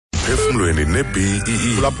Emphefumlweni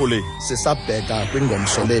neBEE. Phulaphuli sisabheka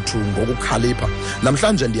kwingomso lethu ngokukhalipha.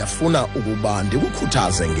 Namhlanje ndiyafuna ukuba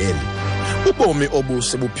ndikukhuthaze ngeli. Ubomi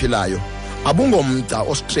obusibuphilayo abungomda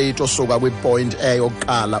ostraight osuka kwipoint A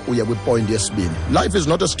yokuqala uye kwipoint yesibini. Life is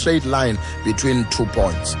not a straight line between 2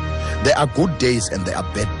 points. There are good days and there are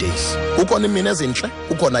bad days. Kukhona imini ezinhle,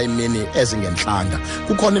 kukhona imini ezingenhlanga.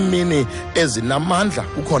 Kukhona imini ezinamandla,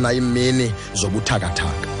 kukhona imini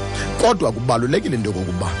zobuthakathaka. Kodwa kubalulekile into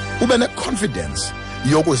yokuba ube ne-confidence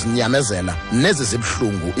yokuzinyamezela nezi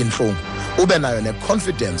zibhlungu inhlungu. Ube nayo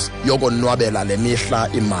ne-confidence yokonwabela le mihla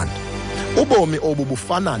imandi. Ubomi obu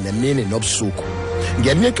bufana nemini nobusuku.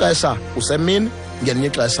 Ngelinye ixesha usemini, ngelinye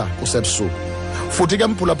ixesha usebusuku. Futhi ke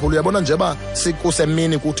mphulaphula uyabona njeba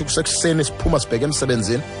sikusemini kuthi kusekuseni siphuma sibheke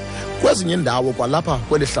emsebenzini. Kwezinye indawo kwalapha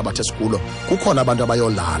kweli hlabathi esikulo kukhona abantu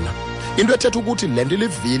abayolala. Into ethetha ukuthi le nto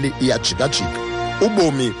livili iyajika-jika.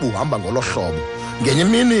 Ubomi buhamba ngolo hlobo. Ngenye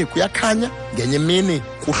imini kuyakhanya, ngenye imini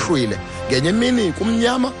kuhlwile, ngenye imini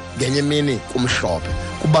kumnyama, ngenye imini kumhlophe.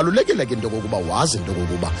 Kubalulekile ke into yokuba wazi into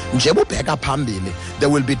yokuba njengoba ubheka phambili,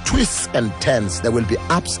 there will be twists and turns, there will be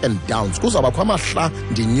ups and downs. Kuzawuba khona amahla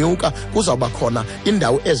ndinyuka, kuzawuba khona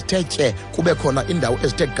indawo ezithe tye, kube khona indawo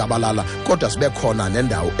ezithe gabalala, kodwa sibe khona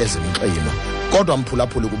nendawo ezimxino. Kodwa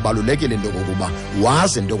mphulaphuli kubalulekile into yokuba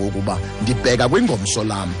wazi into yokuba ndibheka kwingomso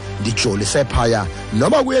lam, ndijolise phaya,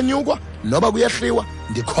 noba kuyenyukwa noba kuyehliwa,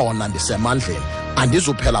 ndikhona ndisemandleni,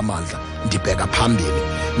 andizuphela amandla, ndibheka phambili.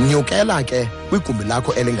 Nyukela ke kwigumbi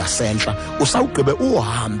lakho elingasentla, usawugqibe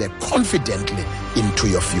uhambe confidently into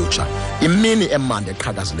your future. Imini emandi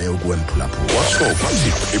eqhakazileyo kuwe mphulaphula. Wasoka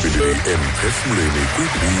Emphefumlweni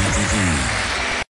kwiBEE.